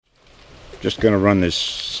just going to run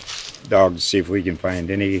this dog to see if we can find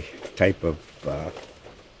any type of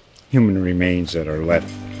human remains that are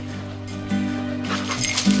left.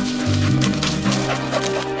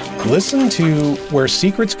 Listen to Where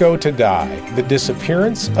Secrets Go to Die, The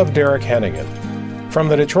Disappearance of Derek Hennigan. From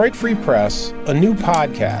the Detroit Free Press, a new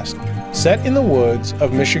podcast set in the woods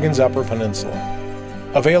of Michigan's Upper Peninsula.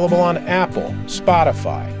 Available on Apple,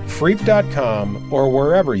 Spotify, Freep.com, or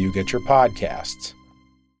wherever you get your podcasts.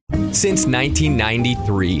 Since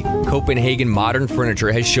 1993, Copenhagen Modern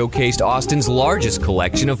Furniture has showcased Austin's largest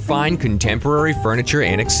collection of fine contemporary furniture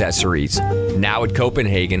and accessories. Now at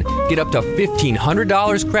Copenhagen, get up to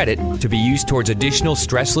 $1,500 credit to be used towards additional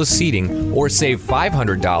stressless seating, or save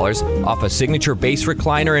 $500 off a signature base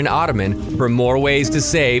recliner and ottoman. For more ways to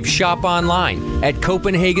save, shop online at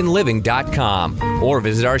CopenhagenLiving.com or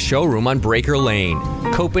visit our showroom on Breaker Lane.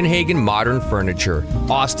 Copenhagen Modern Furniture,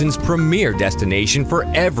 Austin's premier destination for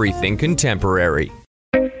everything contemporary.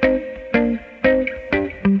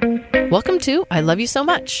 Welcome to I Love You So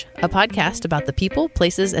Much, a podcast about the people,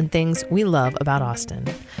 places, and things we love about Austin.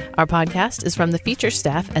 Our podcast is from the feature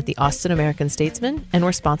staff at the Austin American-Statesman, and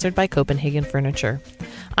we're sponsored by Copenhagen Furniture.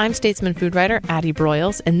 I'm Statesman food writer Addie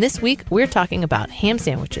Broyles, and this week we're talking about ham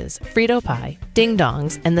sandwiches, Frito pie,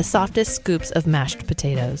 ding-dongs, and the softest scoops of mashed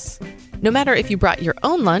potatoes. No matter if you brought your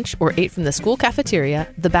own lunch or ate from the school cafeteria,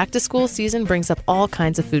 the back-to-school season brings up all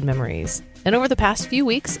kinds of food memories. And over the past few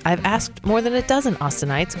weeks, I've asked more than a dozen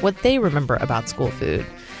Austinites what they remember about school food.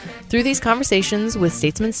 Through these conversations with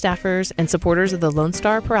Statesman staffers and supporters of the Lone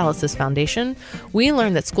Star Paralysis Foundation, we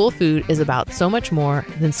learn that school food is about so much more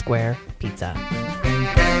than square pizza.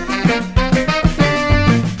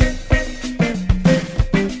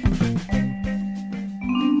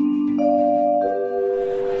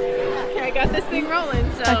 This thing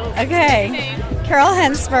rolling, so okay. Carol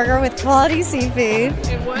Hensberger with Quality Seafood.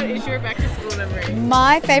 And what is your back-to-school memory?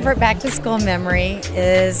 My favorite back-to-school memory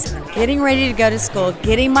is getting ready to go to school,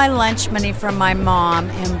 getting my lunch money from my mom,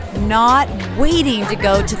 and not waiting to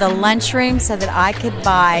go to the lunchroom so that I could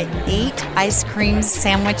buy 8 ice cream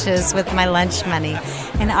sandwiches with my lunch money.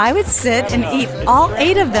 And I would sit and eat all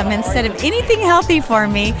 8 of them instead of anything healthy for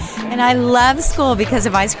me. And I love school because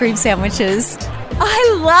of ice cream sandwiches.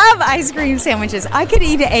 I love ice cream sandwiches. I could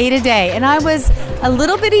eat 8 a day, and I was a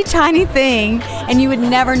little bitty tiny thing, and you would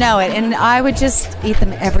never know it, and I would just eat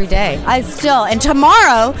them every day. And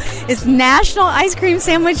tomorrow is National Ice Cream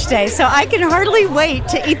Sandwich Day, so I can hardly wait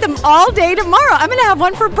to eat them all day tomorrow. I'm going to have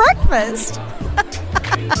one for breakfast. What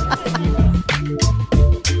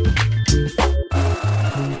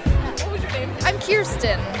was your name? I'm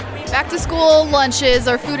Kirsten. Back to school lunches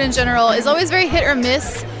or food in general is always very hit or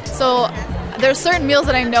miss, so there's certain meals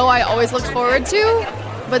that I know I always looked forward to,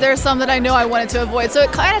 but there's some that I know I wanted to avoid. So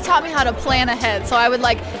it kind of taught me how to plan ahead. So I would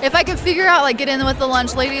if I could figure out, get in with the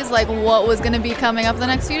lunch ladies, what was going to be coming up the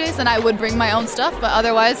next few days, then I would bring my own stuff. But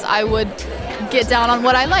otherwise, I would get down on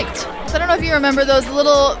what I liked. So I don't know if you remember those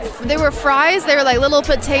they were fries. They were like little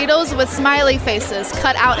potatoes with smiley faces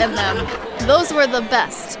cut out in them. Those were the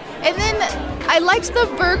best. And then I liked the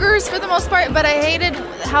burgers for the most part, but I hated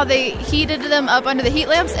how they heated them up under the heat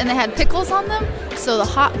lamps and they had pickles on them. So the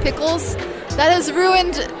hot pickles, that has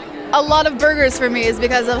ruined a lot of burgers for me, is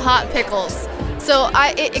because of hot pickles. So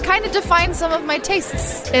it kind of defined some of my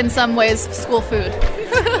tastes in some ways, school food.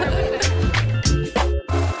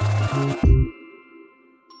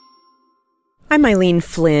 I'm Eileen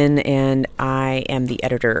Flynn, and I am the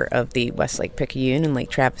editor of the Westlake Picayune and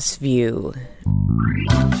Lake Travis View.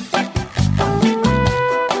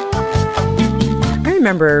 I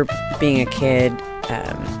remember being a kid,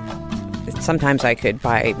 sometimes I could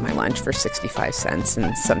buy my lunch for 65 cents,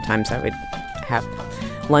 and sometimes I would have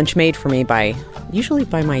lunch made for me usually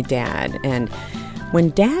by my dad. And when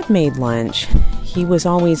Dad made lunch, he was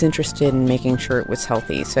always interested in making sure it was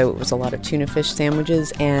healthy. So it was a lot of tuna fish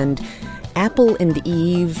sandwiches and Apple and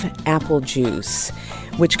Eve apple juice,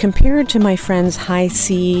 which compared to my friends High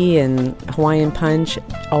C and Hawaiian Punch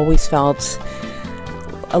always felt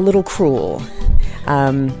a little cruel.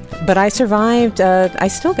 But I survived. I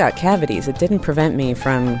still got cavities. It didn't prevent me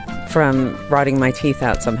from rotting my teeth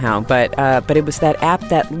out somehow. But it was that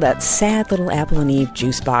sad little Apple and Eve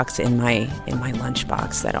juice box in my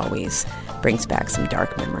lunchbox that always brings back some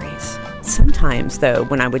dark memories. Sometimes, though,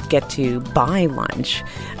 when I would get to buy lunch,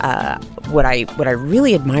 what I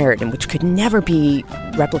really admired, and which could never be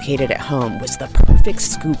replicated at home, was the perfect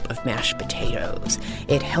scoop of mashed potatoes.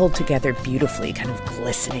 It held together beautifully, kind of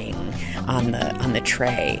glistening on the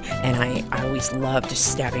tray, and I always loved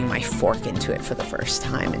just stabbing my fork into it for the first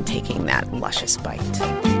time and taking that luscious bite.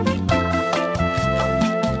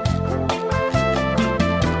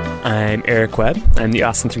 I'm Eric Webb. I'm the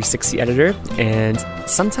Austin 360 editor, and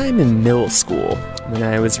sometime in middle school, when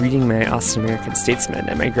I was reading my Austin American Statesman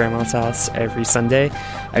at my grandma's house every Sunday,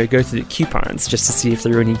 I would go through the coupons just to see if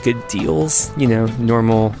there were any good deals,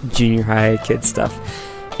 normal junior high kid stuff.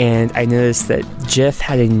 And I noticed that Jif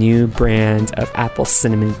had a new brand of apple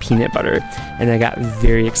cinnamon peanut butter, and I got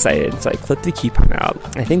very excited. So I clipped the coupon out.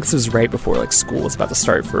 I think this was right before school was about to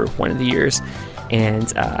start for one of the years.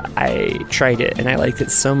 And I tried it, and I liked it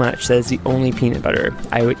so much that it's the only peanut butter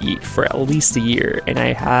I would eat for at least a year. And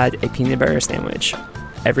I had a peanut butter sandwich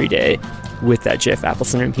every day with that Jif apple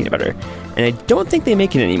cinnamon peanut butter. And I don't think they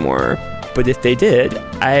make it anymore, but if they did,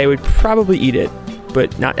 I would probably eat it,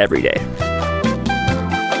 but not every day.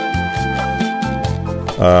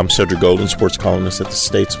 I'm Cedric Golden, sports columnist at The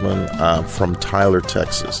Statesman. I'm from Tyler,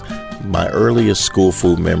 Texas. My earliest school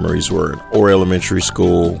food memories were at Orr Elementary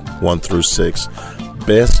School, 1 through 6.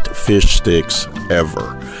 Best fish sticks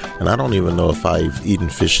ever. And I don't even know if I've eaten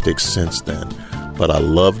fish sticks since then, but I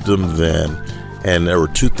loved them then. And there were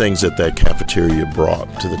two things that cafeteria brought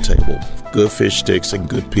to the table: good fish sticks and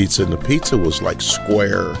good pizza. And the pizza was like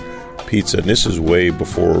square pizza. And this is way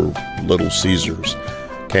before Little Caesars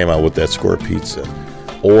came out with that square pizza.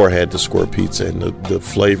 Orr had the square pizza, and the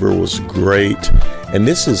flavor was great. And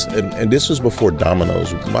this was before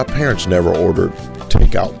Domino's. My parents never ordered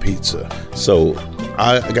takeout pizza, so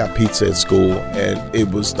I got pizza at school, and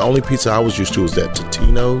it was the only pizza I was used to was that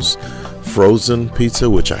Totino's frozen pizza,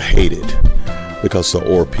 which I hated because the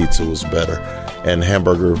Orr pizza was better. And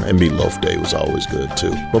hamburger and meatloaf day was always good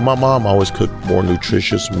too. But my mom always cooked more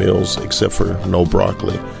nutritious meals, except for no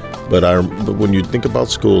broccoli. But when you think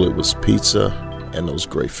about school, it was pizza and those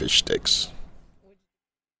great fish sticks.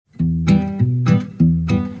 Can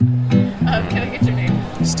I get your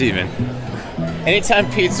name? Steven.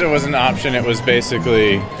 Anytime pizza was an option, it was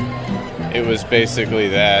basically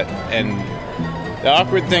that. And the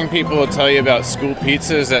awkward thing people will tell you about school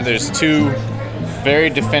pizza is that there's two very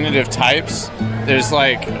definitive types. There's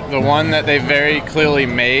the one that they very clearly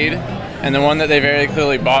made and the one that they very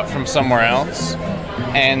clearly bought from somewhere else.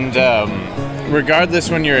 And regardless,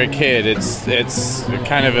 when you're a kid, it's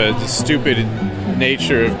kind of a stupid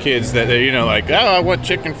nature of kids that they're, I want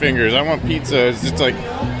chicken fingers, I want pizza. It's just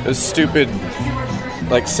those stupid,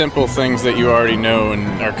 simple things that you already know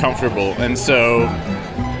and are comfortable. And so,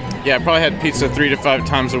 I probably had pizza 3 to 5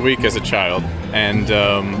 times a week as a child, and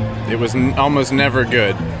it was almost never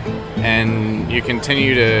good. And you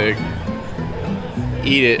continue to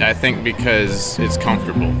eat it, I think, because it's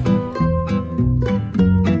comfortable.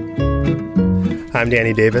 I'm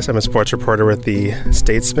Danny Davis. I'm a sports reporter with The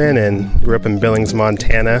Statesman and grew up in Billings,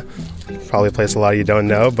 Montana. Probably a place a lot of you don't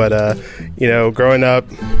know, but, growing up,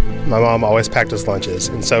 my mom always packed us lunches,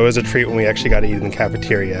 and so it was a treat when we actually got to eat in the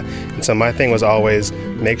cafeteria. And so my thing was always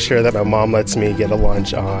make sure that my mom lets me get a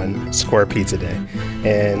lunch on Square Pizza Day.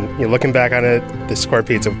 And looking back on it, the Square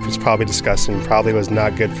Pizza was probably disgusting, probably was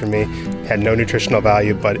not good for me, had no nutritional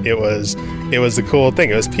value, but it was the cool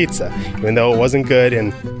thing. It was pizza, even though it wasn't good.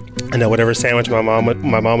 And I know whatever sandwich my mom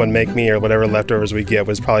would make me or whatever leftovers we get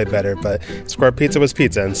was probably better, but Square Pizza was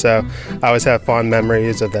pizza. And so I always have fond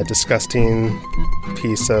memories of that disgusting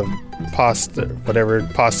piece of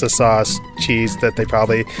pasta sauce, cheese that they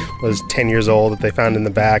probably was 10 years old that they found in the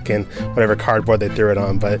back and whatever cardboard they threw it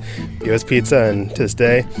on. But it was pizza, and to this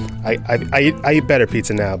day, I eat better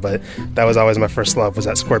pizza now, but that was always my first love, was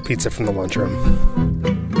that Square Pizza from the lunchroom.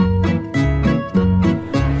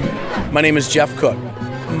 My name is Jeff Cook.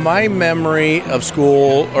 My memory of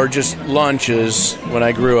school, or just lunches, when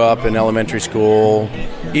I grew up in elementary school,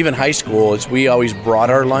 even high school, is we always brought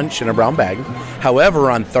our lunch in a brown bag. However,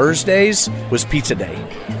 on Thursdays was pizza day,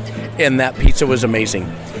 and that pizza was amazing.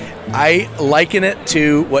 I liken it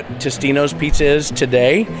to what Tostino's pizza is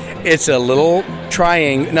today. It's a little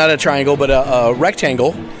not a triangle, but a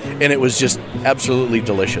rectangle, and it was just absolutely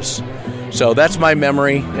delicious. So that's my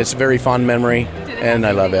memory. It's a very fond memory, and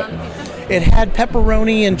I love it. It had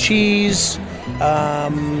pepperoni and cheese.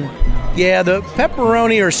 The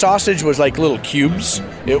pepperoni or sausage was like little cubes.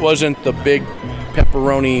 It wasn't the big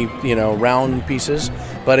pepperoni, round pieces,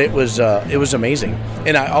 but it was amazing.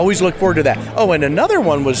 And I always look forward to that. Oh, and another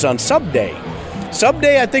one was on Sub Day. Sub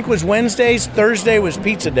Day, I think, was Wednesdays. Thursday was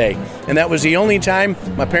pizza day. And that was the only time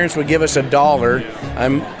my parents would give us $1.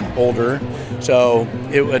 I'm older, so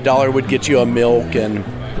 $1 would get you a milk and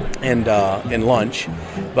lunch.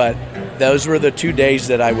 But those were the 2 days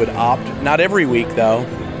that I would opt, not every week though,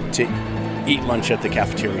 to eat lunch at the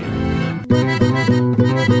cafeteria.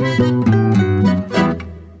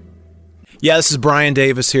 Yeah, this is Brian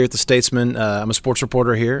Davis here at The Statesman. I'm a sports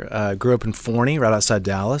reporter here. Grew up in Forney, right outside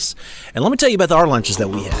Dallas. And let me tell you about our lunches that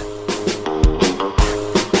we had.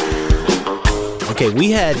 Okay,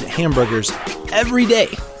 we had hamburgers every day.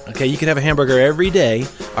 Okay, you could have a hamburger every day,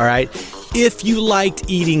 all right? If you liked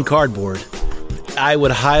eating cardboard, I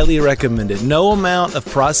would highly recommend it. No amount of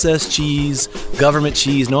processed cheese, government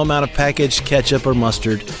cheese, no amount of packaged ketchup or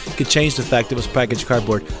mustard could change the fact it was packaged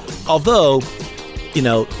cardboard. Although,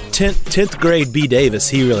 10th grade B. Davis,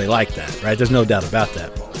 he really liked that, right? There's no doubt about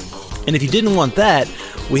that. And if you didn't want that,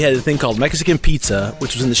 we had a thing called Mexican pizza,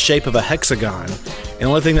 which was in the shape of a hexagon. And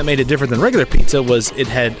the only thing that made it different than regular pizza was it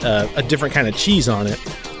had a different kind of cheese on it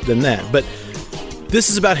than that. But this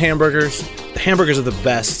is about hamburgers. Hamburgers are the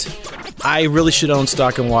best. I really should own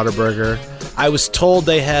Stock and Whataburger. I was told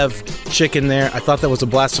they have chicken there. I thought that was a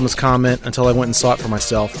blasphemous comment until I went and saw it for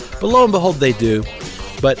myself. But lo and behold, they do.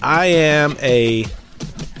 But I am a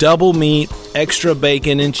double meat, extra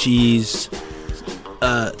bacon and cheese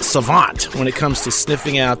savant when it comes to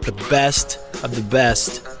sniffing out the best of the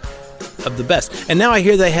best of the best. And now I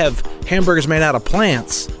hear they have hamburgers made out of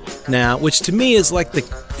plants now, which to me is like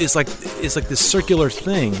this circular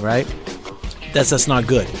thing, right? That's not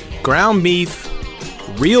good. Ground beef,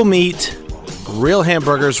 real meat, real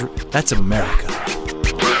hamburgers, that's America.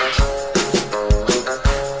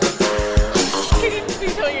 Can you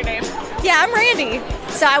tell your name? Yeah, I'm Randy.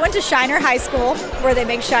 So I went to Shiner High School where they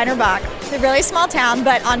make Shiner Bach. It's a really small town,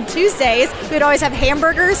 but on Tuesdays, we would always have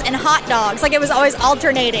hamburgers and hot dogs. Like, it was always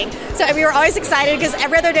alternating. So we were always excited because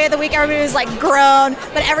every other day of the week, everybody was like grown.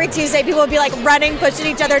 But every Tuesday, people would be like running, pushing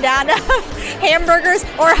each other down to hamburgers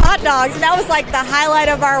or hot dogs. And that was like the highlight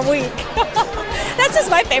of our week. That's just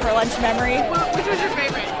my favorite lunch memory. Which was your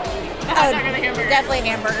favorite? The hot dog or the hamburger? Definitely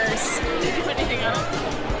hamburgers. Did you put anything on it?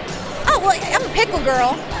 Oh, well, I'm a pickle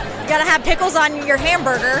girl. You gotta have pickles on your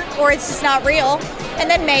hamburger or it's just not real. And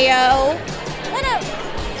then mayo.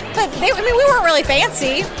 But we weren't really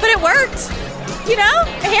fancy, but it worked. A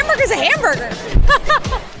hamburger's a hamburger.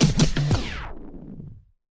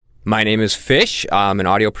 My name is Fish. I'm an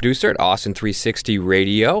audio producer at Austin 360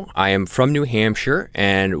 Radio. I am from New Hampshire,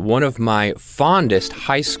 and one of my fondest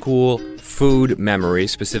high school food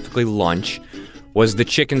memories, specifically lunch, was the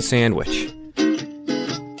chicken sandwich.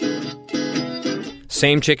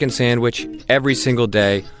 Same chicken sandwich every single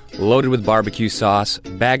day, loaded with barbecue sauce,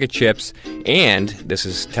 bag of chips, and, this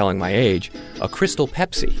is telling my age, a Crystal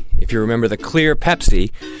Pepsi. If you remember the clear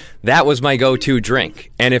Pepsi, that was my go-to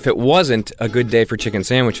drink. And if it wasn't a good day for chicken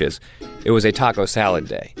sandwiches, it was a taco salad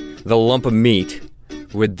day. The lump of meat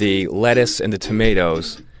with the lettuce and the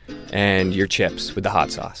tomatoes and your chips with the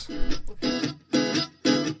hot sauce.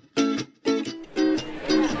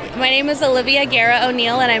 My name is Olivia Guerra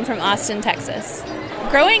O'Neill, and I'm from Austin, Texas.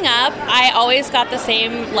 Growing up, I always got the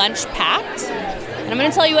same lunch packed. And I'm going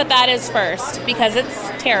to tell you what that is first, because it's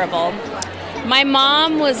terrible. My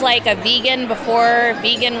mom was like a vegan before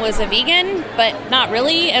vegan was a vegan, but not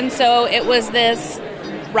really. And so it was this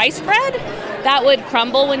rice bread that would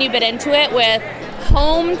crumble when you bit into it with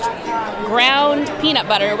home ground peanut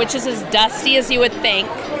butter, which is as dusty as you would think.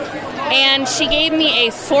 And she gave me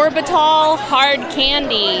a sorbitol hard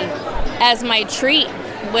candy as my treat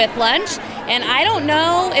with lunch. And I don't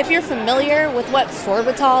know if you're familiar with what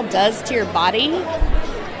sorbitol does to your body.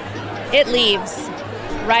 It leaves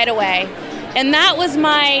right away. And that was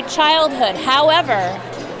my childhood. However,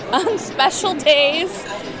 on special days,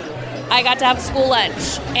 I got to have school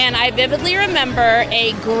lunch. And I vividly remember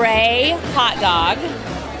a gray hot dog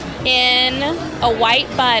in a white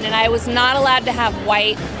bun, and I was not allowed to have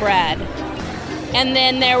white bread. And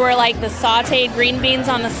then there were like the sauteed green beans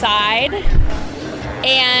on the side.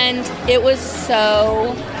 And it was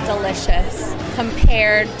so delicious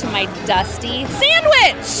compared to my dusty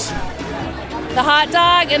sandwich. The hot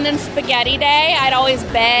dog and then spaghetti day. I'd always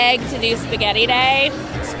beg to do spaghetti day.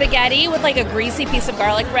 Spaghetti with like a greasy piece of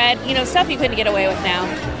garlic bread. Stuff you couldn't get away with now.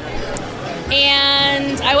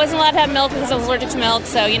 And I wasn't allowed to have milk because I was allergic to milk.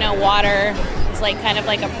 So, water was like kind of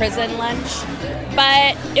like a prison lunch.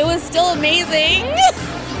 But it was still amazing.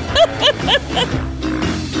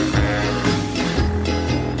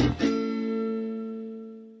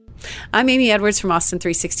 I'm Amy Edwards from Austin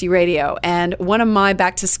 360 Radio, and one of my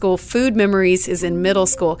back-to-school food memories is in middle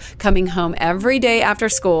school, coming home every day after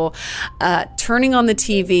school, turning on the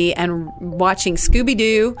TV and watching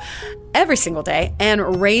Scooby-Doo every single day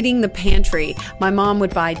and raiding the pantry. My mom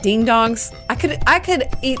would buy Ding Dongs. I could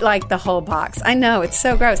eat like the whole box. I know, it's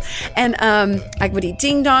so gross. And I would eat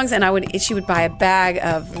Ding Dongs, and she would buy a bag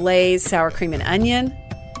of Lay's sour cream and onion.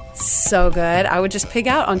 So good. I would just pig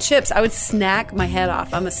out on chips. I would snack my head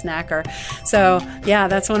off. I'm a snacker. So, yeah,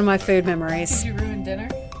 that's one of my food memories. Did you ruin dinner?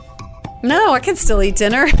 No, I can still eat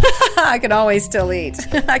dinner. I can always still eat.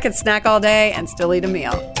 I can snack all day and still eat a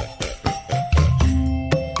meal.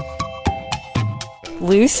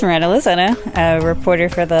 Luce Miranda-Lozano, a reporter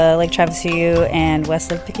for the Lake Travis View and West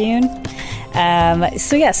Lake Picayune.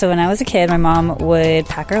 So when I was a kid, my mom would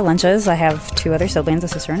pack our lunches. I have 2 other siblings, a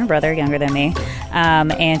sister and a brother, younger than me.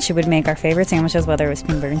 And she would make our favorite sandwiches, whether it was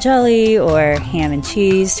peanut butter and jelly or ham and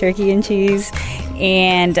cheese, turkey and cheese.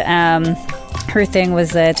 And her thing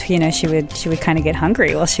was that, you know, she would kind of get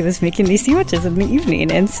hungry while she was making these sandwiches in the evening.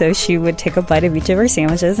 And so she would take a bite of each of our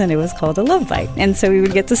sandwiches, and it was called a love bite. And so we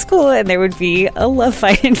would get to school, and there would be a love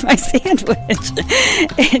bite in my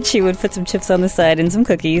sandwich. And she would put some chips on the side and some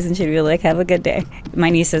cookies, and she'd be like, have a good day. My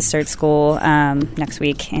nieces start school next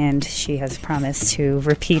week, and she has promised to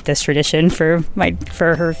repeat this tradition for the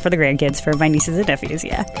grandkids, for my nieces and nephews,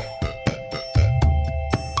 yeah.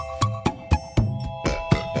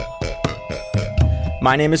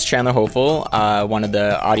 My name is Chandler Hopeful, one of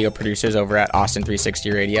the audio producers over at Austin 360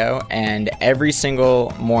 Radio, and every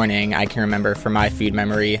single morning I can remember for my food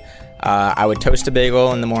memory, I would toast a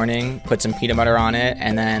bagel in the morning, put some peanut butter on it,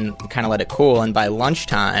 and then kind of let it cool, and by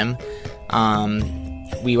lunchtime,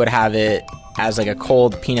 we would have it as like a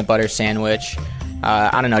cold peanut butter sandwich.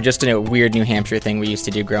 I don't know, just a weird New Hampshire thing we used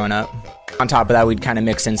to do growing up. On top of that, we'd kind of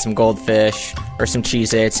mix in some Goldfish or some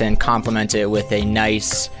Cheez-Its and complement it with a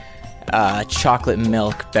nice chocolate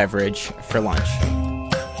milk beverage for lunch.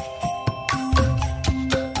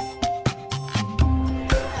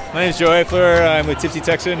 My name is Joe Eifler. I'm with Tipsy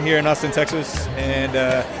Texan here in Austin, Texas. And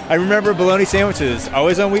I remember bologna sandwiches,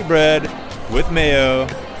 always on wheat bread with mayo,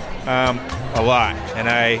 a lot. And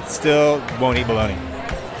I still won't eat bologna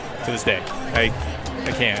to this day. I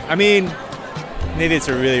can't. I mean, maybe it's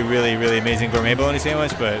a really, really, really amazing gourmet bologna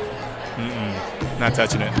sandwich, but not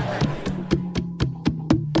touching it.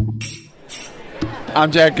 I'm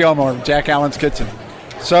Jack Gilmore, Jack Allen's Kitchen.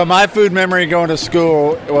 So my food memory going to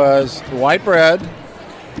school was white bread,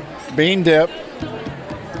 bean dip,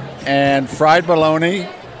 and fried bologna,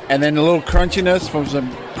 and then a little crunchiness from some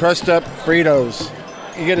crushed up Fritos.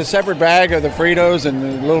 You get a separate bag of the Fritos and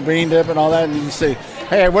the little bean dip and all that, and you say,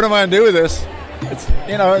 hey, what am I going to do with this? It's,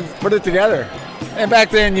 put it together. And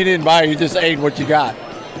back then you didn't buy it, you just ate what you got.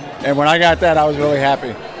 And when I got that, I was really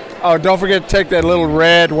happy. Oh, don't forget to take that little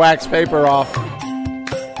red wax paper off.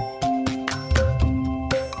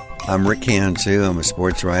 I'm Rick Cantu. I'm a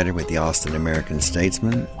sports writer with the Austin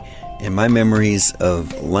American-Statesman. And my memories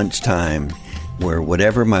of lunchtime were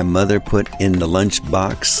whatever my mother put in the lunch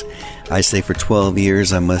box. I say for 12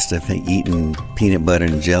 years I must have eaten peanut butter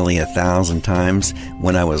and jelly 1,000 times.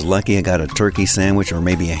 When I was lucky, I got a turkey sandwich or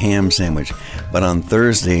maybe a ham sandwich. But on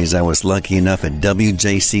Thursdays, I was lucky enough at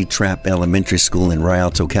WJC Trapp Elementary School in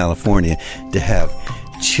Rialto, California, to have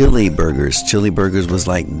chili burgers. Chili burgers was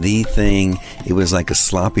like the thing. It was like a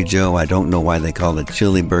sloppy Joe. I don't know why they call it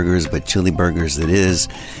chili burgers, but chili burgers it is.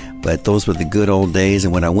 But those were the good old days.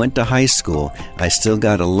 And when I went to high school, I still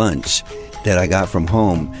got a lunch that I got from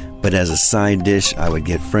home. But as a side dish, I would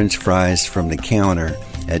get French fries from the counter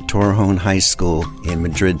at Torrejon High School in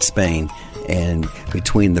Madrid, Spain. And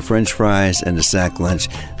between the French fries and the sack lunch,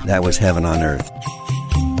 that was heaven on earth.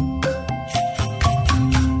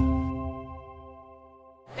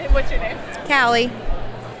 What's your name? Callie.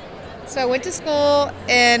 So I went to school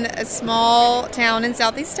in a small town in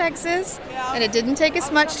southeast Texas, and it didn't take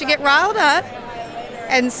us much to get riled up.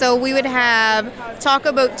 And so we would have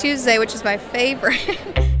Taco Boat Tuesday, which is my favorite.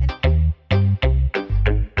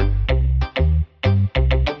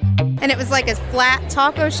 And it was like a flat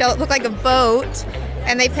taco shell. It looked like a boat,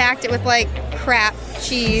 and they packed it with like crap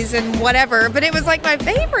cheese and whatever. But it was like my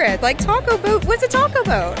favorite. Like Taco Boat. What's a taco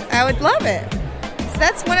boat? I would love it. So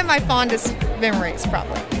that's one of my fondest memories,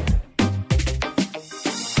 probably.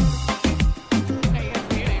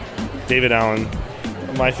 David Allen.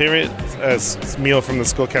 My favorite meal from the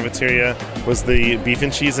school cafeteria was the beef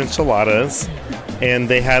and cheese enchiladas, and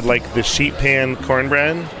they had like the sheet pan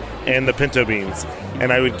cornbread and the pinto beans,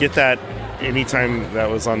 and I would get that anytime that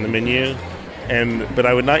was on the menu, but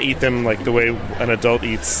I would not eat them like the way an adult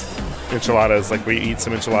eats enchiladas, like where you eat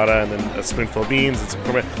some enchilada and then a spoonful of beans and some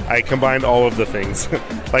cornbread. I combined all of the things.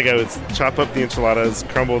 Like I would chop up the enchiladas,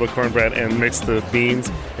 crumble the cornbread, and mix the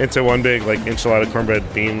beans into one big like enchilada cornbread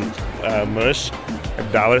bean mush.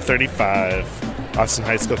 $1.35, Austin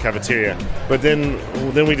High School cafeteria. But then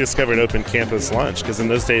we discovered open campus lunch, because in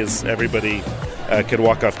those days everybody could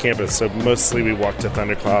walk off campus. So mostly we walked to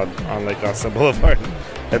Thundercloud on Lake Austin Boulevard,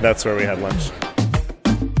 and that's where we had lunch.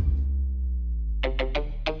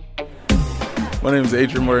 My name is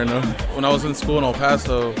Adrian Moreno. When I was in school in El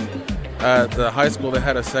Paso, at the high school, they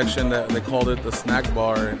had a section that they called it the snack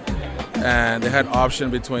bar, and they had option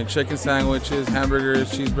between chicken sandwiches,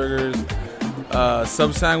 hamburgers, cheeseburgers,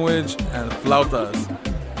 sub sandwich, and flautas.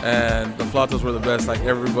 and the flautas were the best. Like,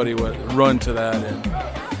 everybody would run to that,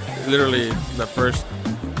 and literally the first,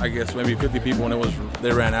 I guess, maybe 50 people, when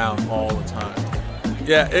they ran out all the time.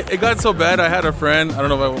 Yeah, it got so bad. I had a friend, I don't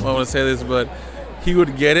know if I want to say this, but he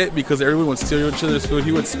would get it because everyone would steal each other's food.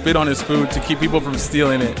 He would spit on his food to keep people from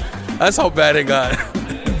stealing it. That's how bad it got.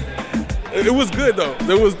 It was good,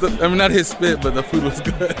 though. Not his spit, but the food was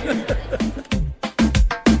good.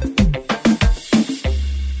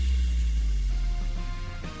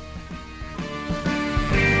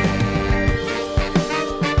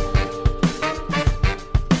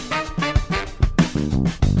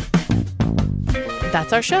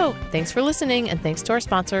 That's our show. Thanks for listening, and thanks to our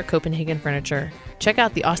sponsor, Copenhagen Furniture. Check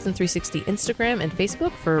out the Austin 360 Instagram and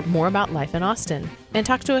Facebook for more about life in Austin. And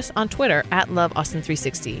talk to us on Twitter at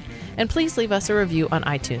LoveAustin360. And please leave us a review on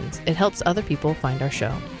iTunes. It helps other people find our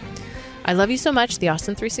show. I Love You So Much, the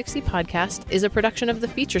Austin 360 podcast, is a production of the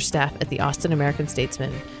feature staff at the Austin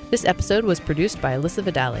American-Statesman. This episode was produced by Alyssa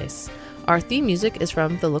Vidales. Our theme music is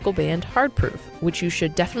from the local band Hardproof, which you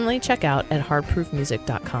should definitely check out at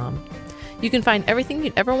hardproofmusic.com. You can find everything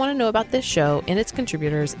you'd ever want to know about this show and its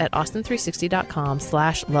contributors at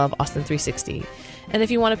austin360.com/loveaustin360. And if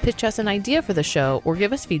you want to pitch us an idea for the show or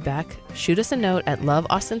give us feedback, shoot us a note at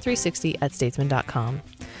loveaustin360@statesman.com.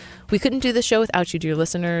 We couldn't do the show without you, dear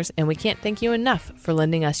listeners, and we can't thank you enough for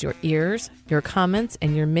lending us your ears, your comments,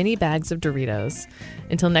 and your mini bags of Doritos.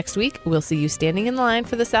 Until next week, we'll see you standing in line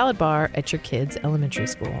for the salad bar at your kids' elementary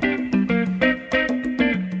school.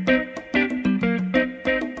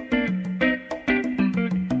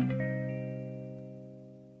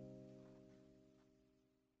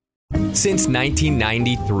 Since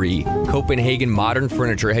 1993, Copenhagen Modern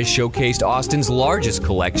Furniture has showcased Austin's largest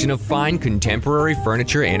collection of fine contemporary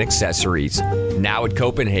furniture and accessories. Now at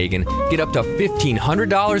Copenhagen, get up to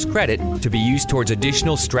 $1,500 credit to be used towards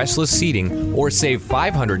additional stressless seating, or save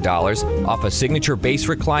 $500 off a signature base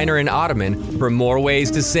recliner and ottoman. For more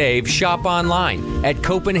ways to save, shop online at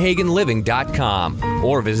CopenhagenLiving.com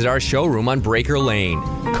or visit our showroom on Breaker Lane.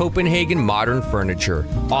 Copenhagen Modern Furniture,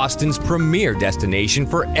 Austin's premier destination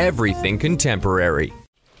for everything contemporary.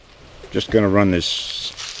 Just going to run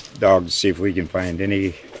this dog to see if we can find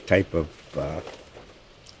any type of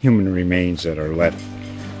human remains that are left.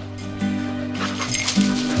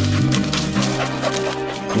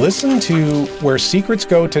 Listen to Where Secrets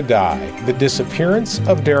Go to Die, The Disappearance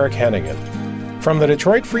of Derek Hennigan. From the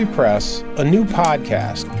Detroit Free Press, a new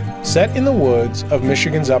podcast set in the woods of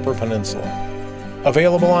Michigan's Upper Peninsula.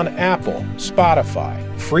 Available on Apple, Spotify,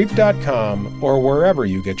 Freep.com, or wherever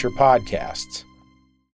you get your podcasts.